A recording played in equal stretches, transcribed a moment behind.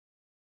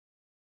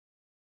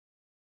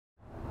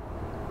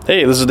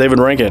Hey, this is David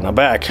Rankin. I'm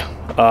back.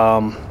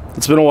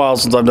 It's been a while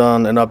since I've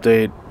done an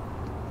update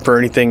for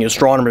anything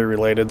astronomy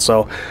related,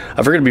 so I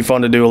figured it'd be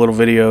fun to do a little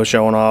video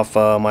showing off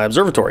my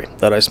observatory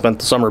that I spent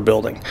the summer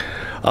building.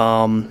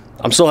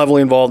 I'm still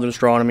heavily involved in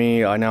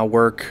astronomy. I now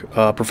work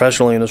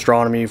professionally in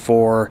astronomy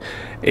for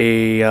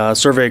a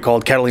survey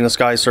called Catalina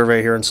Sky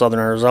Survey here in southern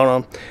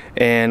Arizona,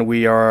 and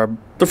we are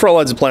the front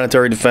lines of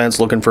planetary defense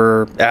looking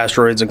for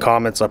asteroids and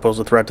comets that pose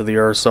a threat to the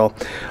Earth. So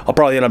I'll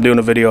probably end up doing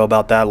a video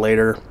about that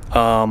later.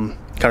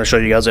 Kind of show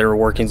you guys the inner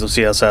workings of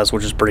CSS,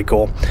 which is pretty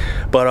cool.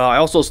 But I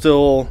also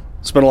still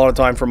spend a lot of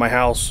time from my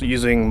house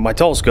using my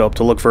telescope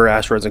to look for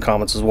asteroids and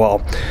comets as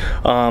well.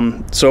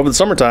 So over the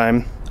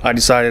summertime, I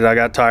decided I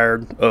got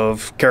tired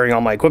of carrying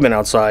all my equipment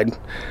outside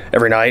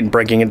every night and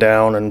breaking it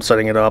down and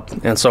setting it up,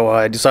 and so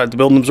I decided to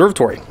build an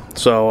observatory.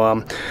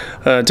 So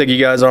take you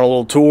guys on a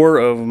little tour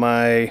of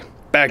my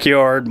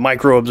backyard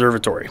micro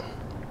observatory.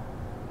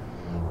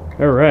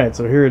 Alright,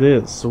 so here it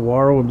is,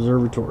 Saguaro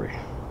Observatory.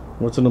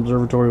 What's an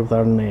observatory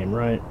without a name,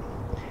 right?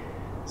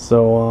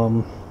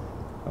 So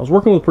I was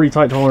working with pretty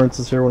tight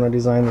tolerances here when I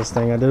designed this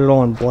thing. I did it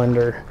all in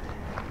Blender.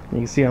 You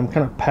can see I'm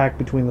kind of packed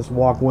between this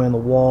walkway and the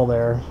wall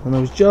there, and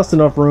there was just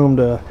enough room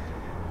to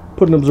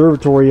put an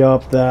observatory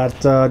up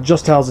that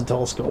just housed a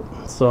telescope.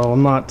 So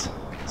I'm not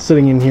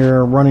sitting in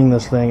here running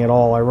this thing at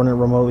all. I run it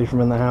remotely from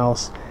in the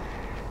house,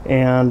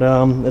 and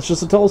it's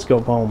just a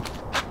telescope home.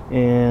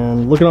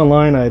 And looking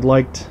online, I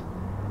liked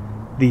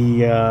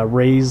the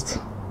raised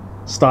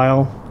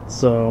style,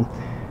 so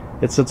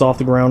it sits off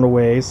the ground a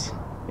ways,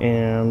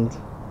 and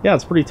yeah,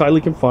 it's pretty tightly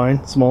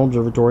confined. Small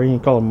observatory. You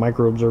can call it a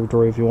micro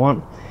observatory if you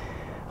want.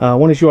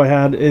 One issue I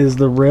had is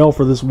the rail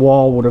for this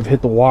wall would have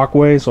hit the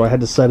walkway, so I had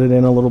to set it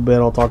in a little bit.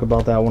 I'll talk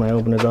about that when I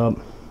open it up.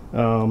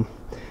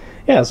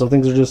 Yeah, so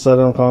things are just set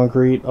on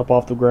concrete, up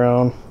off the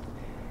ground,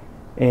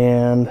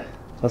 and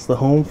that's the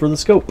home for the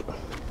scope.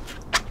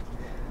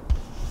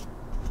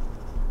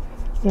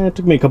 It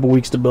took me a couple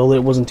weeks to build it.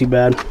 It wasn't too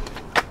bad.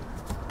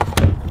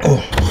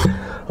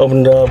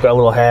 Opened it up, got a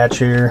little hatch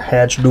here,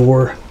 hatch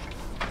door.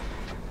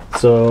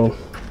 So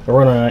I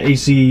run an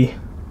AC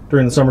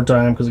during the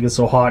summertime because it gets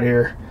so hot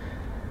here.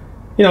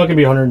 You know, it can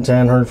be 110,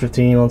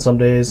 115 on some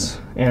days,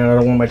 and I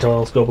don't want my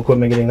telescope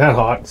equipment getting that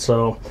hot,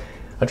 so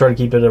I try to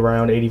keep it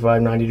around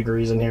 85, 90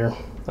 degrees in here.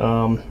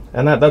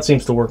 And that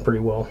seems to work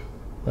pretty well.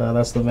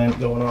 That's the vent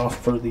going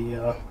off for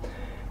the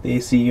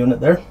AC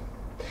unit there.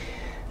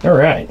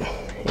 Alright,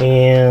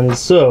 and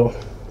so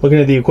looking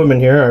at the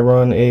equipment here, I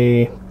run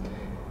a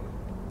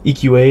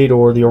EQ8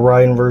 or the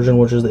Orion version,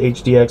 which is the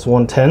HDX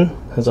 110.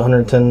 Has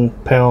 110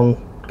 pound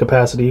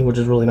capacity, which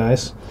is really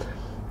nice.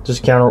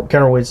 Just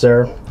counterweights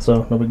there,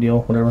 so no big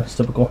deal, whatever, it's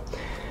typical.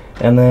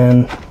 And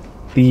then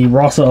the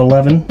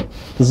RASA11,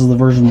 this is the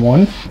version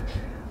 1.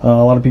 A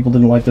lot of people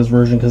didn't like this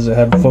version because it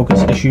had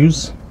focus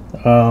issues.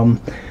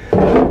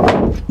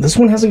 This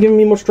one hasn't given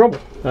me much trouble.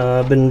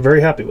 I've been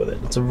very happy with it.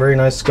 It's a very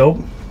nice scope,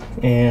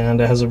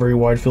 and it has a very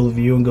wide field of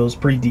view and goes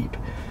pretty deep,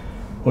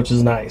 which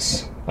is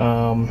nice.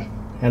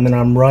 And then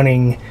I'm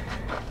running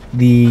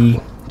the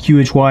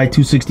QHY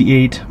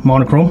 268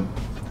 monochrome,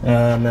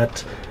 and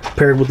that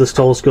paired with this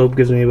telescope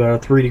gives me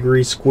about a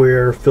 3-degree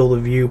square field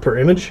of view per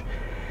image.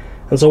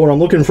 And so when I'm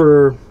looking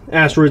for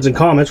asteroids and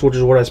comets, which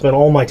is what I spend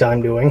all my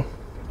time doing,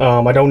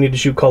 I don't need to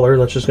shoot color.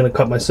 That's just going to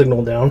cut my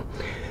signal down,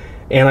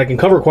 and I can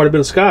cover quite a bit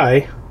of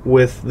sky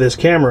with this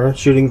camera,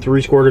 shooting 3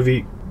 square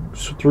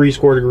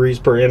degrees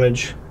per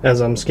image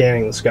as I'm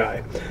scanning the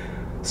sky.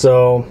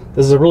 So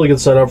this is a really good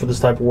setup for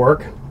this type of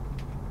work.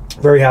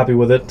 Very happy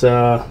with it.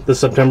 This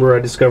September I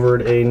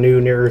discovered a new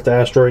near-Earth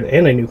asteroid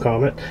and a new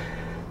comet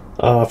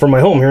from my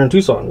home here in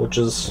Tucson, which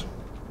is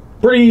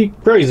pretty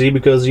crazy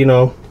because, you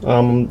know,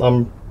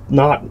 I'm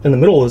not in the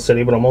middle of the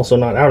city, but I'm also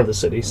not out of the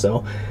city.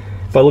 So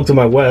if I look to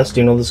my west,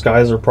 you know, the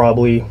skies are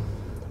probably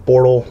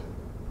Bortle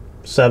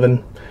 7,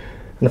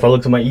 and if I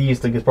look to my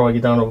east, it could probably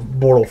get down to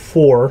Bortle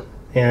 4.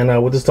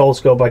 And with this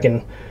telescope, I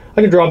can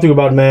drop through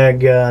about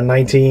mag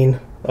 19,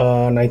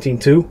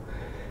 19.2,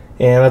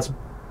 and that's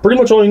pretty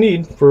much all you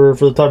need for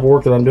the type of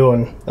work that I'm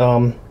doing.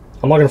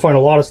 I'm not going to find a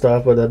lot of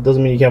stuff, but that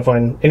doesn't mean you can't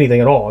find anything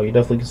at all. You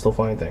definitely can still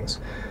find things.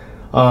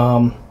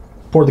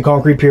 Poured the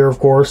concrete pier, of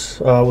course,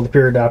 with a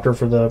pier adapter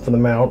for the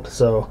mount,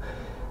 so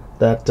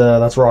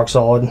that's rock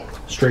solid,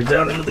 straight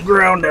down into the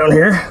ground down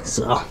here.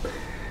 So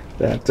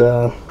that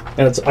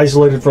and it's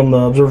isolated from the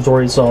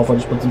observatory itself. I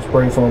just put some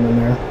spray foam in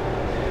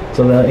there,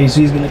 so the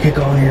AC is going to kick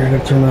on here. I'm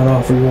going to turn that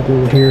off, or you won't be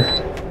able to hear.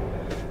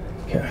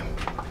 Okay.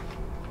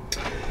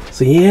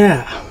 So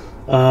yeah.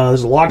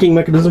 There's a locking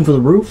mechanism for the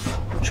roof,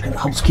 which kind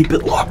of helps keep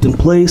it locked in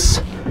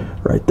place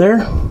right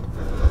there.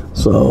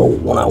 So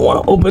when I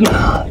want to open,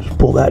 just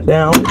pull that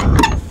down.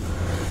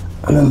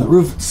 And then the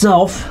roof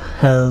itself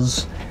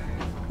has,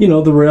 you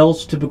know, the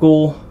rails,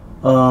 typical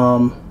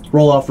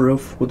roll-off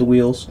roof with the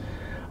wheels.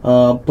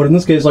 But in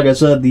this case, like I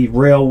said, the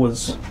rail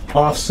was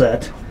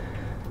offset,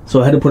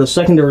 so I had to put a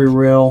secondary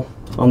rail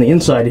on the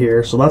inside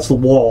here. So that's the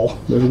wall.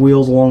 There's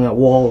wheels along that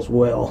wall as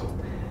well.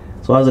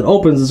 So as it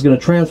opens, it's going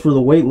to transfer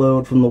the weight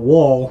load from the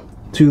wall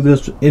to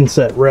this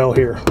inset rail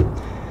here,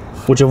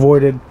 which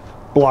avoided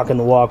blocking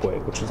the walkway,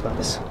 which is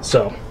nice.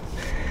 So,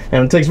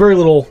 and it takes very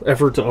little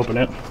effort to open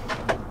it.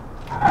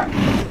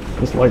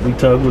 Just lightly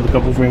tug with a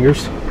couple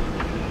fingers.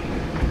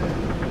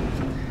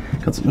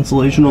 Got some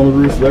insulation on the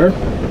roof there.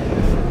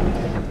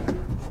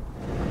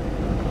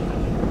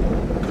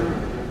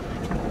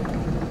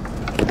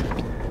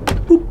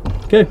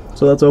 Boop. Okay,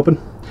 so that's open.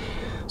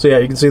 So yeah,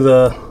 you can see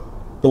the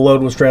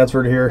load was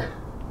transferred here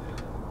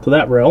to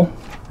that rail,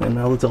 and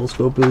now the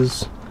telescope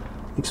is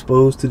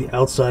exposed to the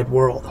outside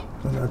world,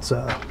 and that's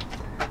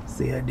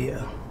the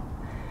idea.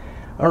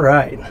 All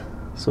right,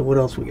 so what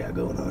else we got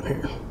going on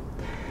here?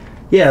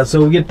 Yeah,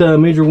 so we get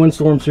major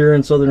windstorms here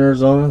in southern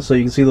Arizona. So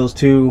you can see those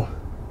two.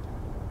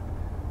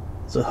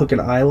 It's a hook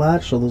and eye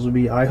latch, so those would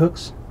be eye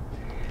hooks.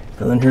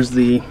 And then here's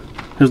the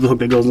hook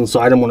that goes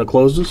inside them when it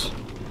closes.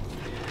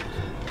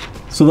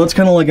 So that's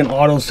kind of like an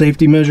auto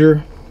safety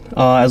measure.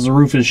 As the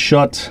roof is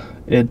shut,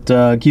 it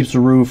keeps the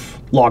roof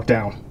locked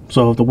down.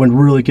 So if the wind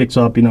really kicks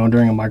up, you know,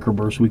 during a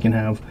microburst, we can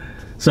have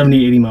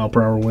 70, 80 mile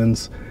per hour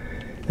winds.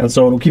 And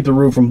so it'll keep the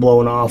roof from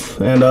blowing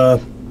off. And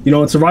you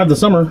know, it survived the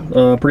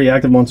summer, pretty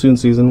active monsoon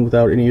season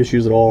without any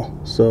issues at all.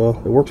 So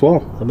it works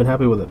well. I've been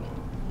happy with it.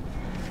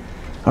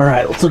 All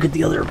right, let's look at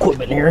the other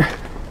equipment here.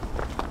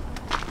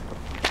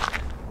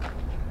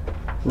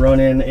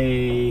 Running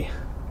a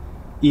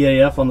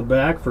EAF on the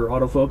back for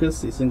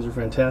autofocus. These things are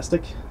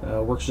fantastic.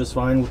 Works just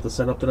fine with the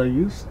setup that I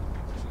use.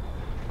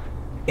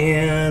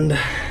 And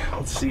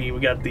let's see, we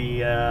got the,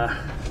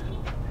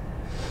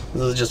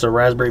 this is just a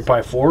Raspberry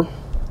Pi 4,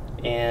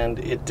 and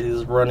it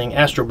is running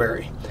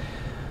Astroberry.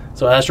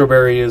 So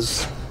Astroberry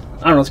is,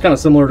 I don't know, it's kind of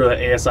similar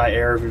to ASI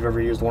Air if you've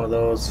ever used one of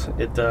those.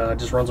 It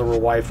just runs over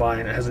Wi-Fi,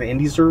 and it has an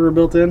INDI server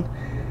built in.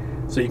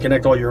 So you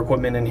connect all your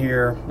equipment in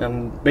here,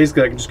 and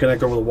basically I can just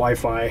connect over the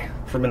Wi-Fi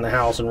from in the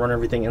house and run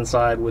everything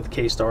inside with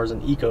Kstars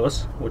and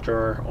Ekos, which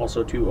are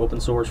also two open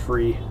source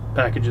free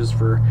packages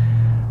for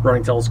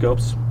running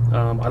telescopes.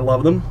 I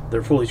love them.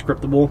 They're fully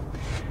scriptable.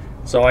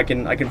 So I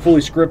can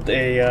fully script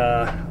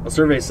a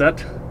survey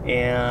set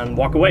and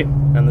walk away,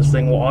 and this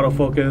thing will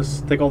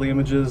autofocus, take all the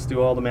images,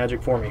 do all the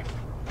magic for me.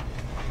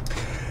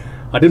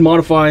 I did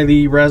modify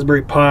the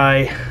Raspberry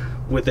Pi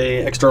with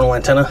a external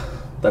antenna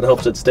that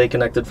helps it stay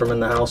connected from in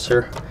the house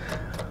here.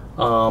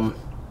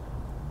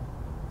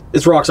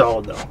 It's rock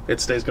solid though. It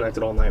stays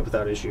connected all night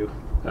without issue.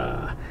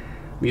 I'm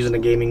using a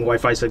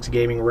Wi-Fi 6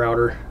 gaming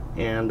router,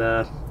 and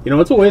you know,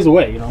 it's a ways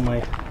away. You know,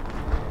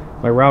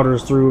 my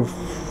router's through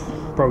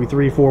probably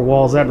 3-4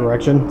 walls that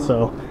direction,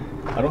 so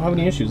I don't have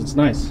any issues. It's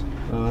nice.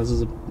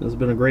 This has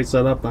been a great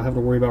setup. Not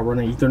having to worry about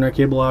running an Ethernet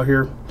cable out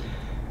here.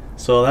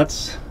 So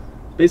that's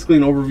basically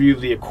an overview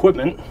of the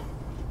equipment.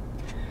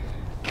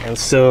 And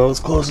so let's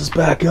close this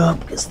back up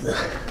because the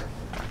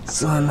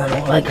sun I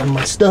don't like on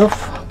my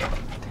stuff.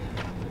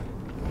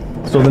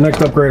 So the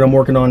next upgrade I'm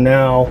working on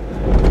now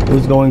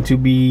is going to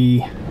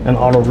be an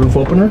auto roof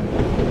opener,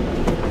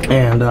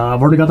 and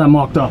I've already got that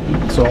mocked up,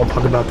 so I'll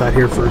talk about that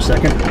here for a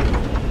second.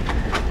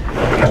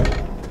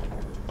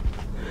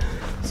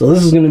 So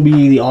this is going to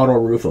be the auto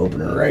roof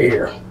opener right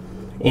here,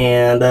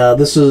 and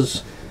this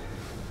is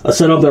a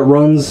setup that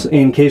runs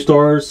in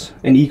Kstars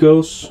and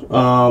Ekos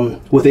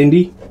with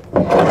INDI.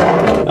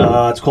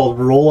 It's called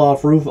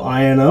Roll-Off Roof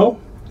INO,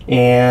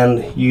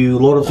 and you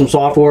load up some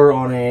software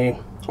on a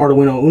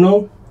Arduino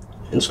Uno,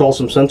 install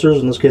some sensors.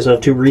 In this case I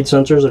have two reed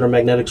sensors that are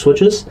magnetic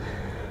switches,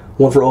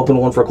 one for open,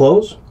 one for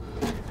close.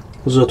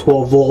 This is a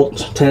 12 volt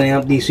 10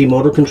 amp DC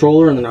motor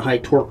controller, and then a high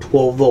torque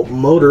 12 volt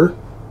motor.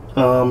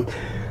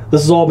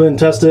 This has all been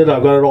tested.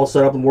 I've got it all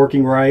set up and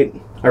working right.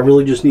 I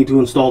really just need to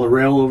install the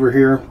rail over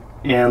here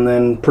and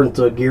then print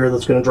the gear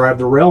that's going to drive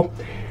the rail,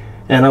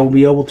 and I will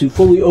be able to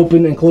fully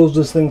open and close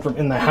this thing from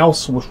in the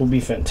house, which will be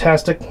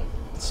fantastic.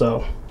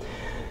 So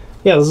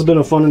yeah, this has been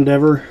a fun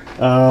endeavor.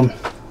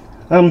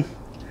 I'm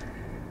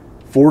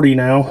 40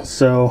 now,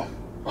 so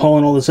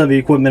hauling all this heavy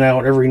equipment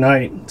out every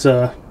night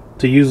to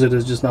use it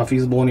is just not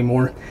feasible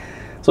anymore.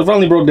 So I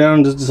finally broke down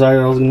and just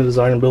decided I was going to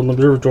design and build an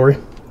observatory,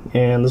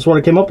 and this is what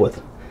I came up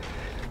with.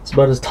 It's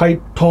about as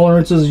tight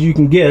tolerances as you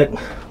can get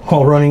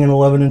while running an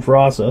 11-inch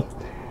RASA,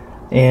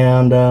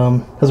 and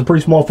has a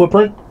pretty small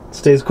footprint.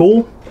 Stays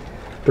cool,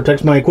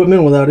 protects my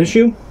equipment without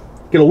issue.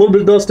 Get a little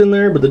bit of dust in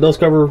there, but the dust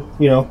cover,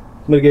 you know,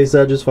 mitigates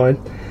that just fine.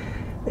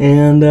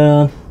 And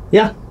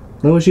yeah,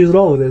 no issues at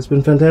all with it. It's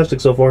been fantastic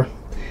so far.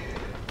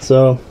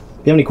 So if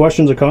you have any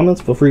questions or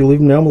comments, feel free to leave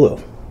them down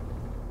below.